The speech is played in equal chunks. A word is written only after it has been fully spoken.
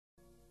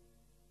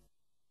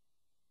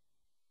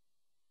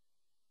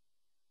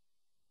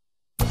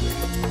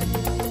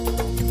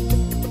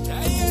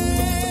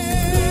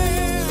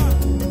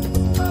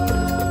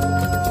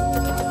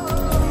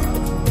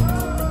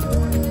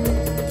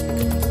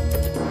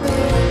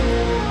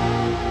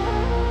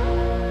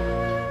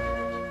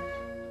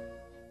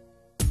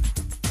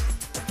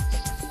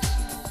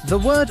The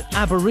word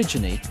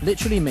Aborigine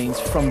literally means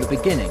from the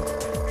beginning,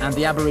 and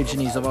the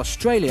Aborigines of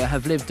Australia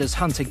have lived as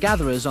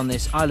hunter-gatherers on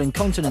this island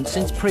continent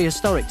since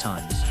prehistoric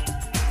times.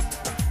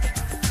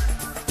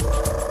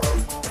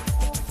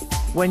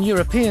 When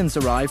Europeans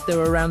arrived, there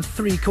were around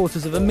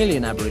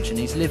 750,000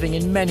 Aborigines living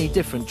in many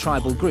different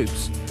tribal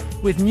groups,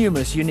 with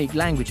numerous unique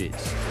languages.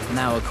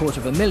 Now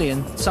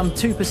 250,000, some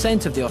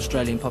 2% of the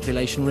Australian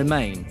population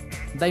remain.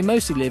 They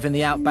mostly live in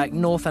the outback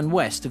north and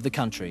west of the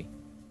country.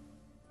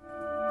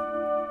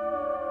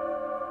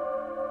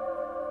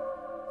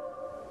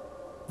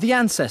 The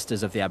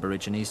ancestors of the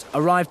Aborigines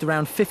arrived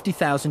around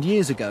 50,000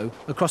 years ago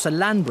across a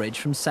land bridge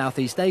from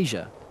Southeast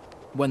Asia.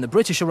 When the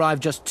British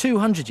arrived just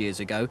 200 years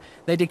ago,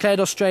 they declared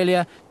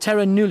Australia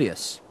terra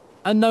nullius,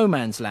 a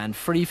no-man's land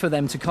free for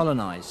them to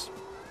colonise.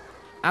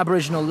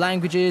 Aboriginal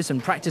languages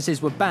and practices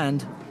were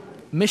banned,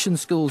 mission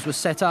schools were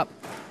set up,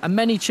 and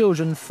many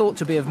children thought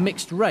to be of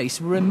mixed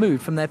race were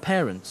removed from their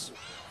parents.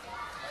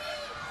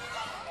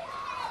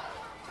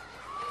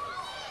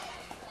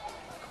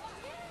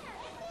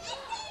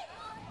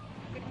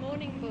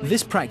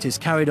 This practice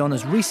carried on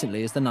as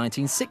recently as the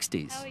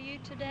 1960s. How are you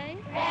today?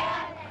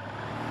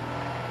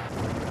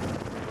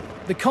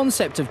 The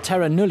concept of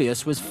terra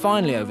nullius was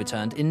finally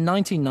overturned in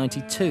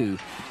 1992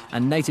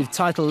 and native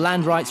title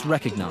land rights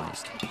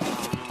recognised.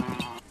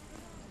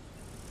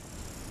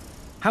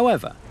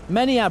 However,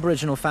 many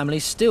Aboriginal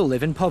families still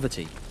live in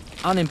poverty.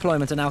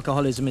 Unemployment and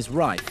alcoholism is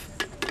rife.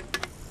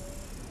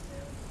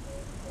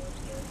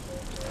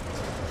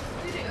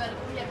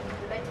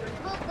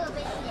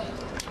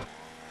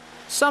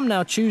 Some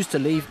now choose to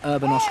leave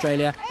urban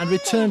Australia and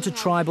return to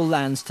tribal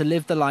lands to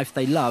live the life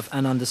they love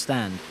and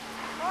understand.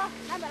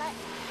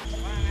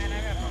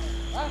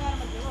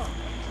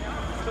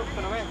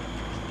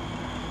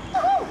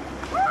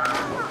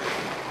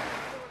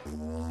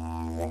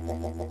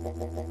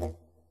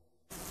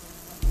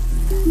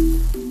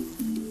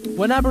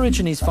 When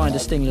Aborigines find a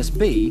stingless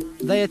bee,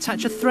 they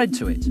attach a thread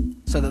to it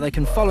so that they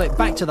can follow it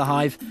back to the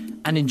hive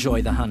and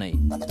enjoy the honey.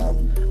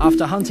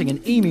 After hunting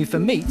an emu for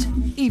meat,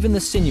 even the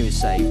sinew is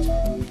saved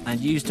and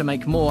used to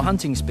make more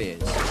hunting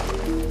spears.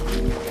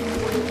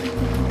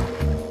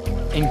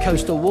 In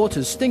coastal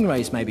waters,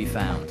 stingrays may be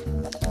found.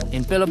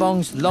 In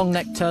billabongs,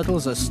 long-necked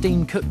turtles are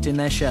steam-cooked in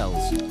their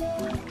shells.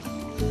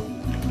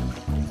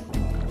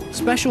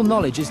 Special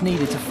knowledge is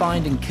needed to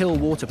find and kill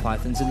water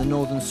pythons in the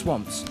northern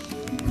swamps.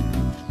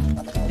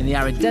 In the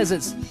arid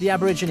deserts, the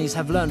Aborigines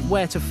have learnt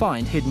where to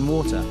find hidden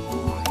water.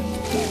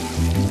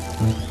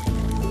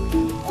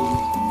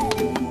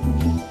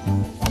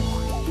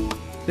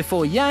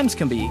 Before yams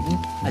can be eaten,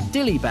 a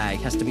dilly bag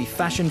has to be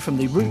fashioned from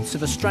the roots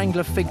of a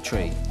strangler fig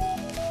tree.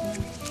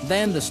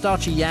 Then the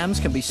starchy yams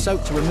can be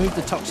soaked to remove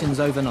the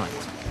toxins overnight.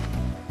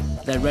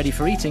 They're ready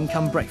for eating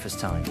come breakfast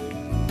time.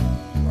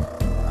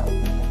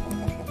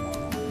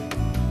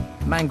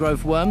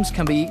 Mangrove worms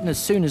can be eaten as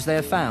soon as they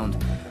are found,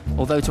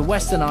 although to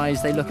Western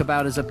eyes they look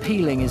about as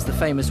appealing as the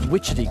famous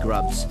witchetty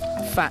grubs,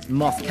 fat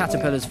moth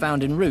caterpillars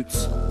found in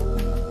roots.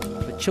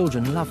 But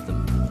children love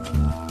them.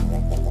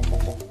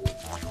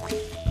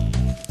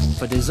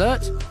 For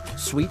dessert,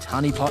 sweet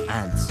honeypot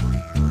ants.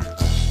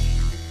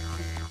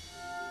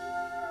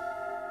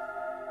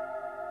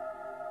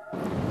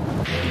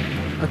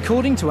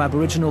 According to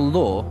Aboriginal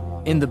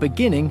law, in the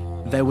beginning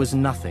there was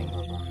nothing.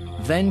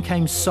 Then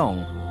came song,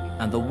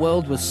 and the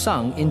world was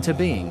sung into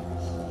being.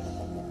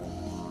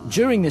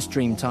 During this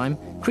dream time,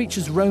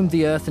 creatures roamed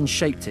the earth and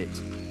shaped it.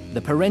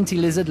 The parenti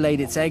lizard laid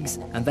its eggs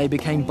and they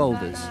became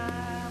boulders.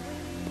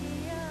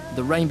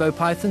 The rainbow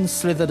python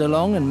slithered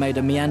along and made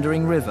a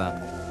meandering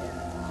river.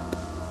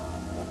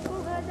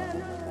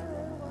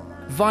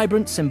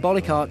 Vibrant,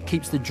 symbolic art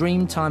keeps the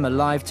dream time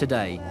alive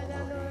today.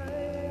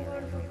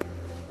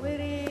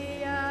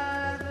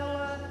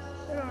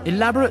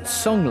 Elaborate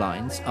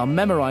songlines are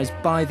memorized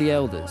by the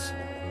elders.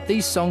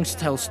 These songs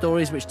tell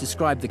stories which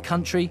describe the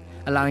country,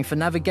 allowing for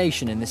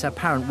navigation in this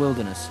apparent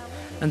wilderness.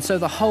 And so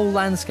the whole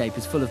landscape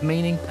is full of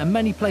meaning and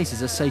many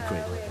places are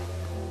sacred.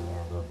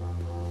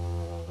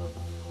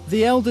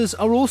 The elders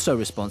are also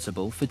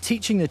responsible for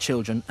teaching the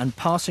children and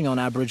passing on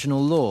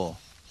Aboriginal lore.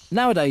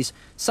 Nowadays,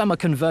 some are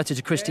converted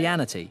to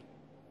Christianity.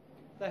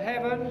 The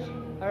heavens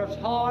are as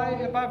high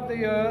above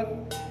the earth.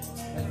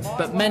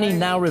 But many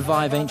now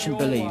revive ancient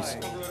beliefs.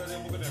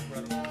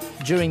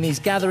 During these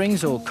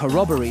gatherings, or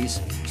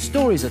corroborees,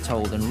 stories are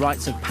told and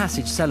rites of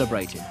passage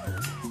celebrated.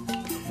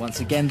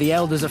 Once again, the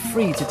elders are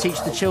free to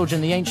teach the children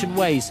the ancient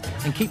ways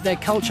and keep their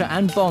culture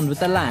and bond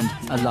with the land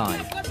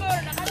alive.